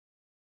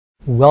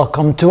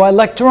Welcome to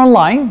iLecture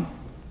Online.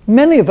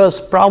 Many of us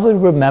probably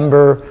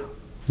remember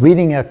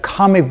reading a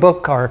comic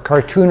book or a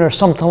cartoon or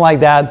something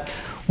like that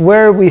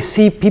where we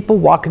see people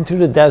walking through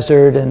the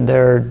desert and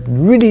they're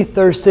really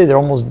thirsty, they're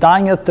almost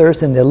dying of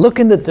thirst, and they look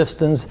in the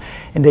distance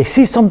and they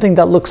see something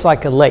that looks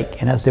like a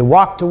lake. And as they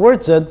walk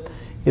towards it,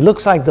 it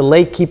looks like the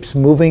lake keeps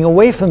moving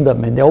away from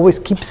them and they always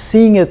keep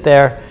seeing it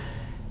there.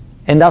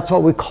 And that's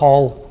what we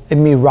call a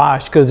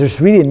mirage, because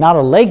there's really not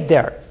a lake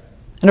there.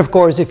 And of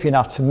course, if you're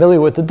not familiar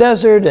with the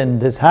desert and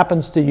this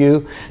happens to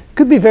you, it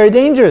could be very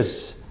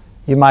dangerous.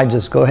 You might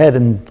just go ahead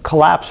and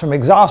collapse from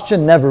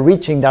exhaustion, never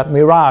reaching that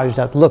mirage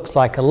that looks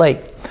like a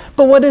lake.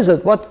 But what is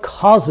it? What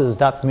causes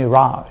that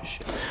mirage?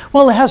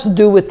 Well, it has to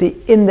do with the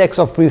index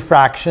of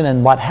refraction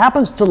and what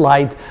happens to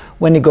light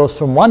when it goes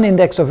from one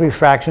index of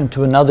refraction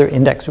to another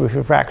index of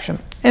refraction.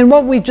 And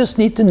what we just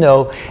need to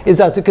know is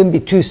that there can be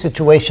two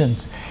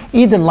situations.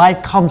 Either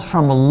light comes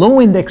from a low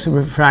index of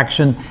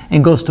refraction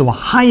and goes to a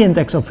high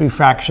index of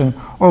refraction,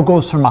 or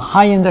goes from a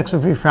high index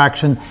of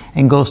refraction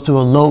and goes to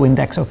a low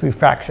index of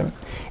refraction.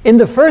 In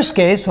the first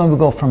case, when we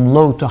go from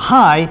low to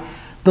high,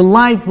 the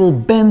light will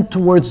bend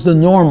towards the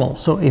normal.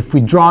 So if we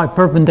draw a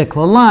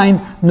perpendicular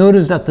line,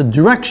 notice that the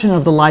direction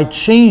of the light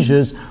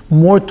changes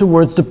more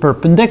towards the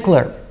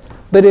perpendicular.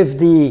 But if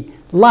the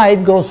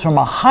light goes from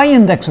a high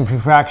index of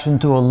refraction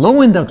to a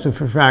low index of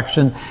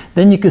refraction,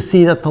 then you can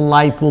see that the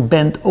light will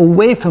bend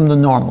away from the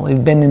normal.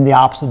 It'll bend in the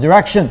opposite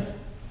direction.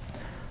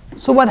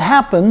 So what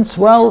happens?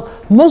 Well,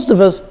 most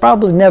of us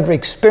probably never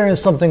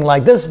experienced something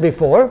like this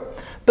before,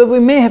 but we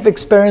may have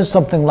experienced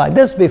something like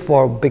this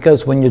before,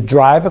 because when you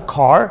drive a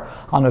car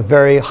on a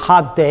very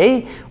hot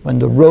day, when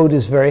the road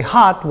is very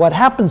hot, what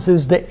happens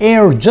is the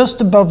air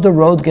just above the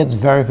road gets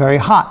very, very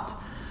hot.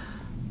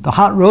 The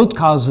hot road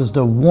causes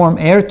the warm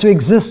air to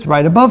exist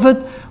right above it,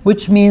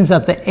 which means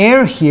that the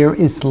air here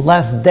is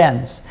less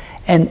dense.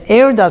 And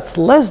air that's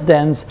less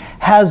dense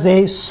has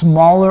a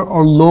smaller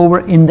or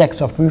lower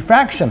index of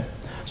refraction.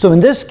 So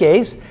in this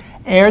case,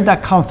 air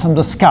that comes from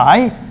the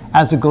sky,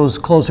 as it goes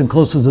closer and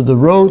closer to the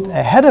road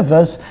ahead of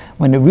us,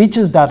 when it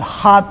reaches that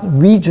hot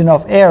region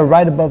of air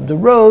right above the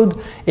road,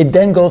 it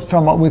then goes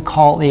from what we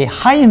call a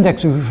high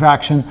index of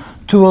refraction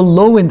to a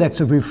low index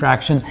of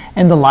refraction,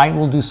 and the light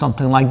will do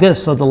something like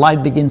this. So the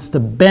light begins to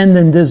bend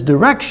in this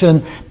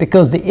direction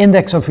because the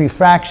index of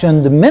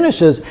refraction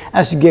diminishes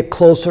as you get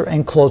closer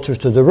and closer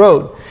to the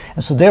road.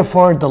 And so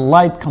therefore the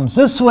light comes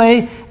this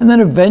way, and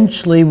then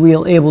eventually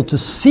we'll be able to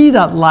see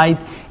that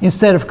light.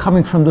 Instead of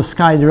coming from the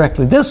sky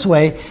directly this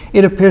way,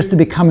 it appears to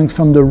be coming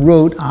from the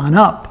road on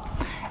up.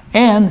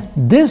 And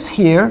this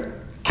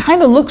here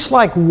kind of looks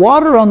like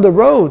water on the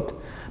road.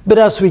 But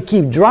as we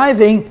keep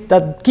driving,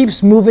 that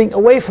keeps moving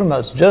away from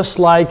us, just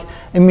like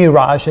a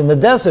mirage in the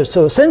desert.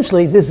 So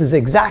essentially, this is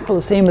exactly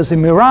the same as a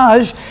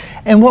mirage.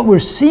 And what we're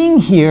seeing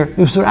here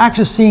is we're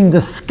actually seeing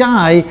the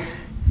sky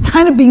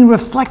kind of being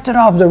reflected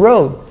off the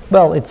road.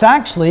 Well, it's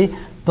actually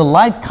the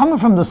light coming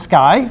from the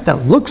sky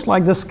that looks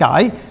like the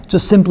sky,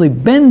 just simply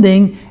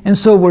bending. And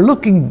so we're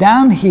looking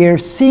down here,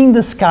 seeing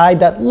the sky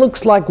that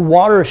looks like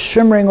water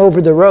shimmering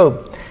over the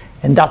road.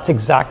 And that's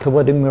exactly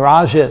what a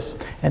mirage is.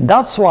 And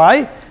that's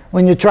why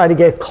when you try to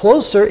get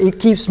closer, it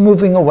keeps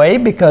moving away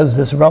because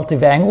this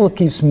relative angle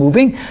keeps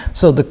moving.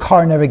 So the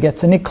car never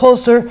gets any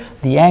closer.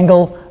 The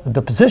angle,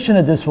 the position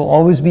of this will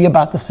always be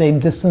about the same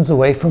distance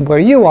away from where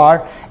you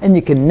are, and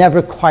you can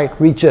never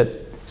quite reach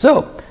it.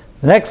 So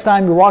the next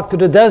time you walk through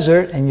the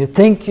desert and you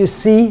think you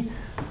see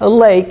a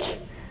lake,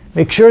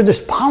 make sure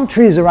there's palm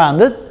trees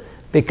around it,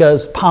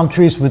 because palm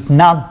trees would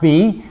not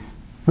be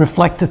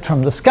reflected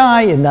from the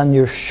sky, and then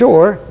you're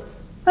sure,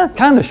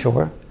 kind of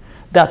sure,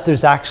 that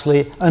there's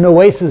actually an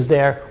oasis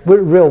there with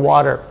real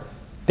water,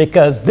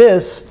 because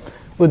this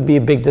would be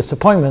a big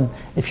disappointment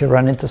if you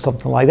run into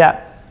something like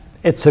that.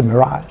 It's a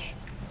mirage.